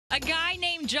A guy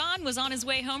named John was on his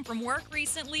way home from work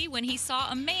recently when he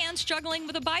saw a man struggling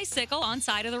with a bicycle on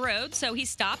side of the road, so he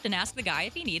stopped and asked the guy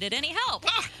if he needed any help.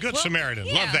 Good Samaritan.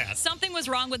 Yeah, Love that. Something was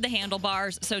wrong with the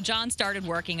handlebars, so John started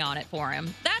working on it for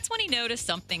him. That's when he noticed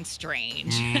something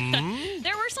strange.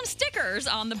 There were some stickers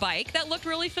on the bike that looked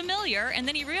really familiar, and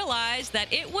then he realized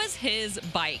that it was his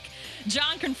bike.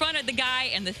 John confronted the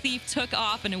guy, and the thief took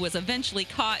off and was eventually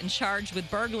caught and charged with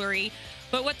burglary.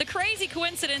 But what the crazy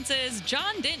coincidence is,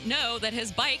 John didn't know that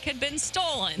his bike had been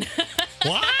stolen.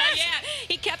 What? Yeah,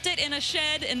 he kept it in a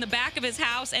shed in the back of his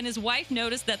house, and his wife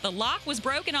noticed that the lock was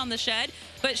broken on the shed,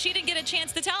 but she didn't get a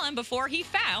chance to tell him before he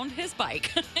found his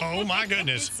bike. Oh, my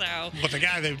goodness. But the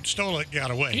guy that stole it got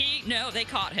away. They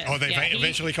caught him. Oh, they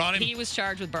eventually caught him? He was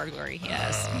charged with burglary,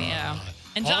 yes. Yeah.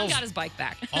 And John got his bike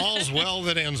back. All's well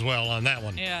that ends well on that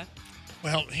one. Yeah.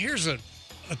 Well, here's a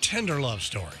tender love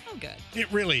story. Oh, good. It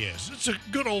really is. It's a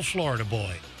good old Florida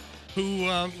boy who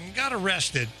got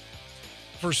arrested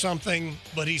for something,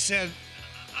 but he said,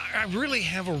 I really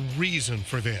have a reason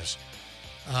for this.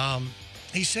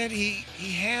 He said he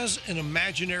has an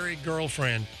imaginary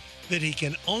girlfriend that he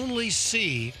can only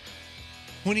see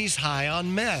when he's high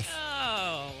on meth.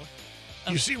 Oh.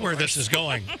 You see where this is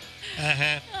going.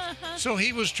 So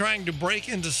he was trying to break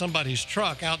into somebody's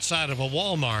truck outside of a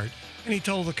Walmart, and he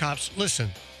told the cops, listen,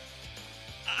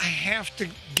 I have to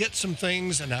get some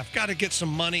things, and I've got to get some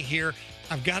money here.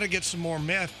 I've got to get some more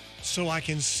meth so I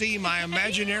can see my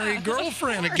imaginary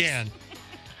girlfriend again.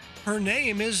 Her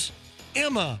name is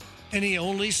Emma, and he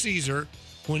only sees her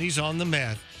when he's on the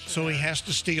meth, so he has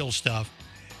to steal stuff.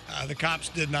 The cops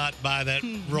did not buy that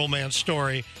romance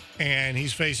story, and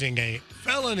he's facing a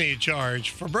felony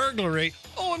charge for burglary.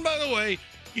 Oh, and by the way,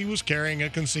 he was carrying a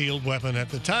concealed weapon at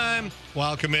the time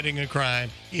while committing a crime.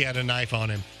 He had a knife on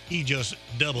him. He just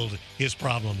doubled his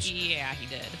problems. Yeah, he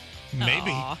did.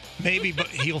 Maybe, but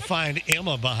he'll find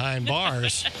Emma behind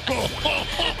bars.